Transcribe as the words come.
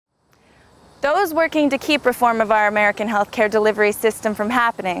Those working to keep reform of our American healthcare delivery system from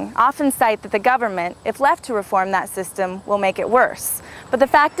happening often cite that the government, if left to reform that system, will make it worse. But the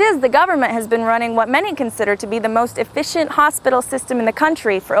fact is, the government has been running what many consider to be the most efficient hospital system in the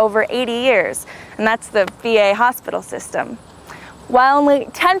country for over 80 years, and that's the VA hospital system. While only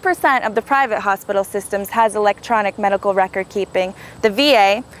 10% of the private hospital systems has electronic medical record keeping, the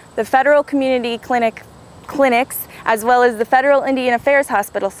VA, the Federal Community Clinics, as well as the Federal Indian Affairs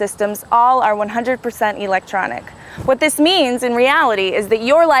hospital systems, all are 100% electronic. What this means in reality is that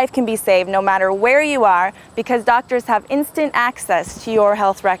your life can be saved no matter where you are because doctors have instant access to your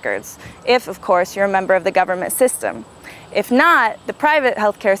health records, if, of course, you're a member of the government system. If not, the private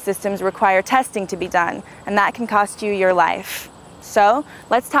healthcare systems require testing to be done, and that can cost you your life. So,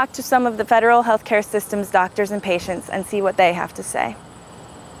 let's talk to some of the federal healthcare system's doctors and patients and see what they have to say.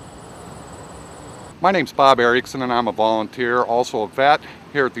 My name's Bob Erickson and I'm a volunteer, also a vet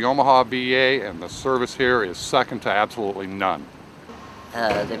here at the Omaha VA, and the service here is second to absolutely none.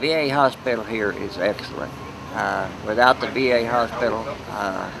 The VA hospital here is excellent. Without the VA hospital,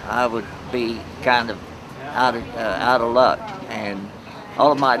 I would be kind of out of luck, and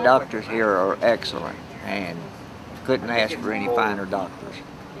all of my doctors here are excellent and couldn't ask for any finer doctors.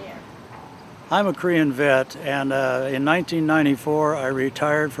 I'm a Korean vet, and in 1994 I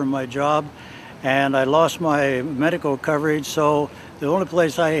retired from my job and I lost my medical coverage, so the only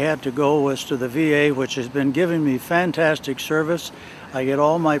place I had to go was to the VA, which has been giving me fantastic service. I get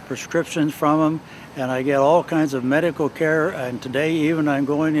all my prescriptions from them, and I get all kinds of medical care, and today even I'm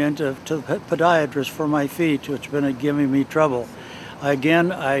going into the podiatrist for my feet, which has been giving me trouble.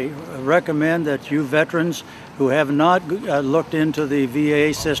 Again, I recommend that you veterans who have not looked into the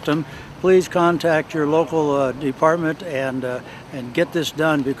VA system, please contact your local department and get this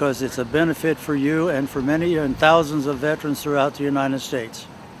done, because it's a benefit for you and for many and thousands of veterans throughout the United States.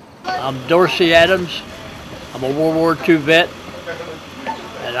 I'm Dorsey Adams. I'm a World War II vet,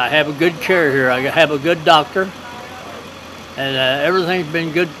 and I have a good care here. I have a good doctor, and everything's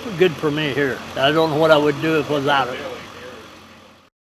been good for me here. I don't know what I would do if without it.